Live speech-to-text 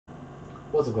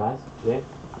What's up, guys? Today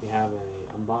we have an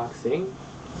unboxing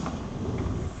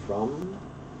from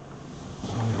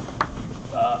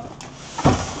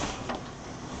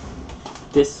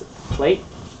Displate.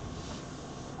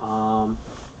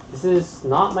 This is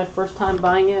not my first time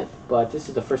buying it, but this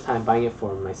is the first time buying it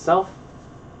for myself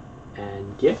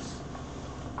and gifts.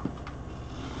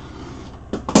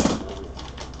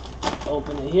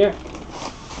 Open it here.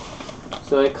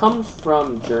 So it comes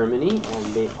from Germany,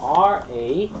 and they are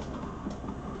a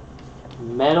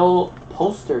metal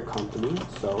poster company.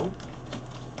 So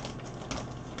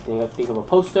think of a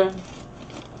poster,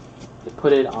 they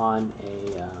put it on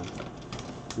a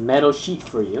metal sheet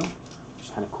for you, which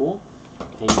is kind of cool,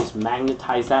 and you just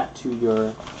magnetize that to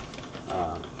your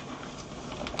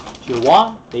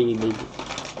wall. They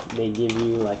give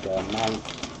you like a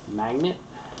magnet.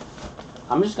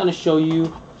 I'm just gonna show you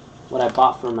what I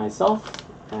bought for myself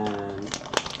and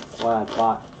what I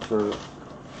bought for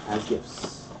as gifts.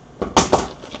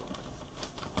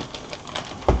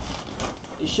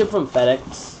 It shipped from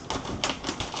FedEx.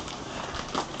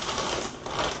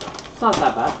 It's not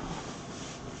that bad.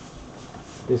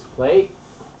 Displate.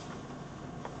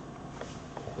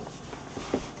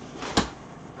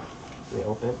 They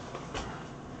open.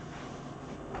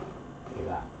 Look at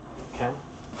that. Okay.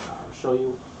 I'll show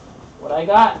you what I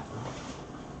got.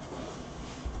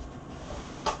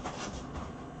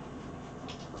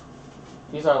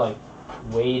 These are like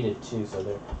weighted too, so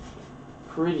they're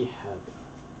pretty heavy.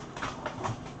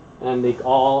 And they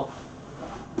always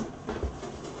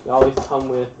come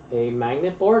with a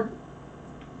magnet board,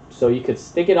 so you could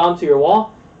stick it onto your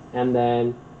wall, and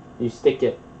then you stick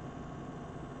it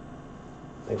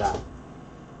like that,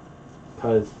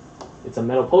 because it's a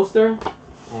metal poster,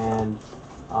 and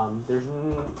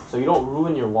so you don't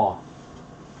ruin your wall.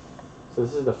 So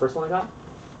this is the first one I got. I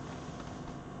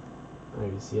don't know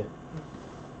if you see it.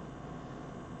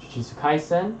 Jujutsu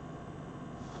Kaisen,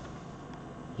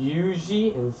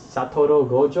 Yuji and Satoru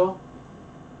Gojo.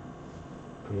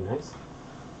 Pretty nice.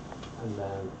 And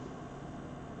then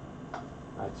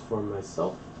that's for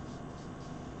myself.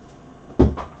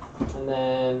 And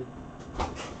then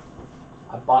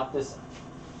I bought this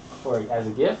as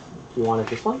a gift. If you wanted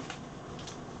this one.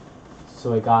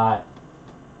 So I got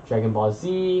Dragon Ball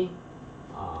Z,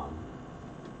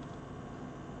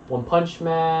 One Punch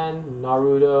Man,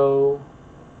 Naruto,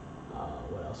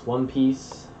 what else? One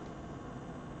Piece,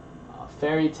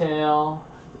 Fairy Tail.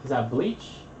 Is that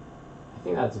Bleach? I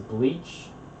think that's Bleach.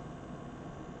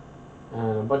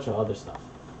 And a bunch of other stuff.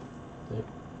 Okay.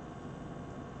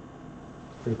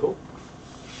 Pretty cool.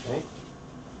 Okay.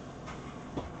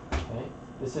 Okay.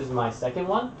 This is my second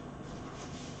one.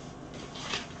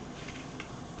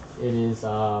 It is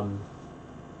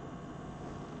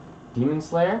Demon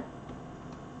Slayer.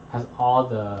 Has all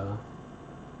the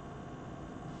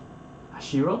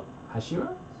Hashira?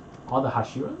 All the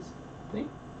Hashiras, I think.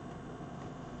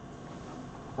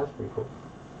 That's pretty cool.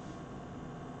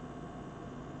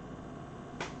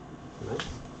 Nice.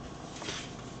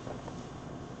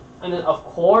 And then, of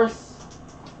course,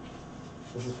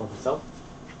 this is for myself.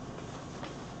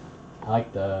 I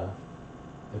like the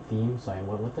theme, so I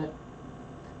went with it.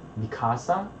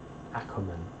 Mikasa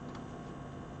Aquaman.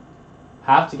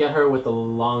 Have to get her with the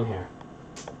long hair.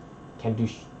 Can't do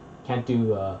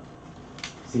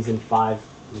season 5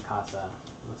 Mikasa.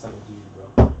 Looks like a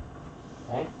dude, bro.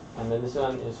 Okay, and then this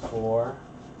one is for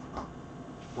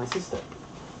my sister.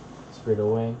 Spirited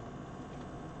Away.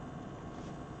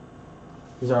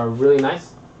 These are really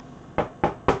nice.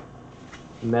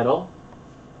 Metal.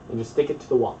 And just stick it to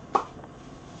the wall.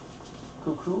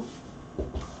 Cool.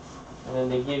 And then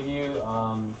they give you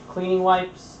cleaning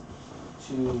wipes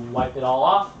to wipe it all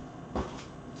off.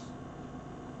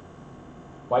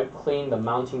 Wipe clean the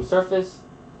mounting surface,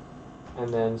 and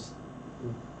then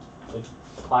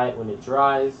apply it when it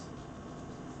dries.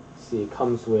 See, it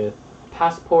comes with a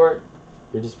passport,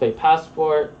 your Displate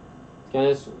passport. Scan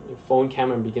this, your phone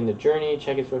camera, and begin the journey.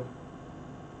 Check it for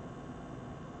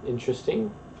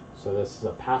interesting. So this is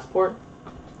a passport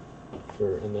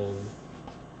and then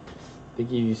they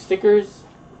give you stickers.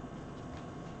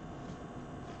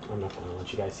 I'm not gonna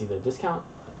let you guys see the discount.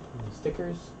 The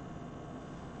stickers.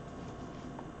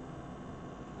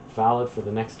 Valid for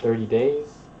the next 30 days.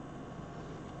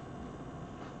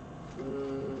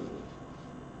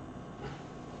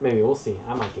 Maybe, we'll see.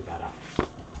 I might get that out.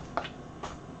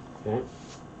 Okay.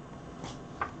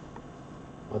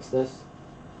 What's this?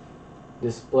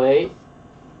 Display,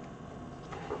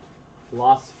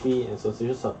 philosophy, and so it's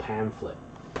just a pamphlet.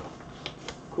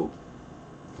 Cool.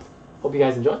 Hope you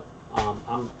guys enjoy.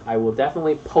 I will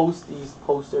definitely post these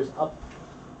posters up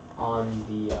on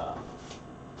the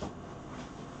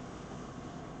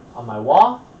on my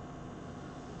wall.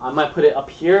 I might put it up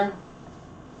here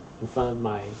in front of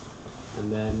my,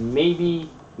 and then maybe,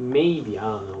 I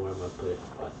don't know where I'm going to put it,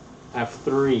 but I have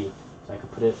 3, so I can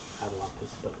put it at a lot of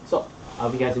places. But, so, I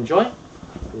hope you guys enjoy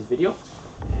this video,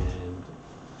 and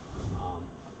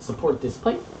support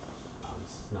Displate.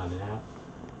 This is not an app,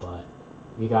 but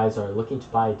if you guys are looking to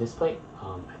buy a Displate,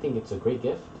 I think it's a great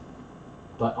gift,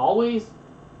 but always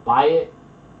buy it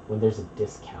when there's a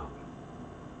discount.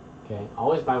 Okay,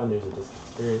 always buy when there's a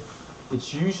discount.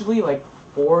 It's usually like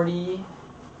 40,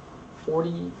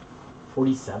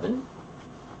 47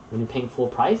 when you're paying full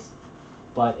price.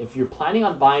 But if you're planning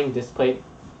on buying Displate,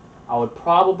 I would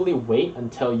probably wait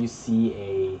until you see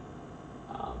a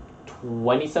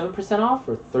 27% off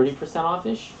or 30%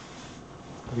 off-ish.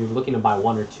 If you're looking to buy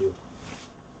 1 or 2,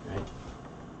 right?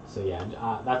 So yeah,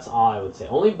 that's all I would say.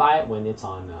 Only buy it when it's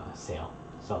on sale.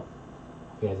 So, hope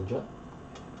you guys enjoy.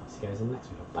 I'll see you guys in the next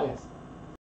video. Bye, guys.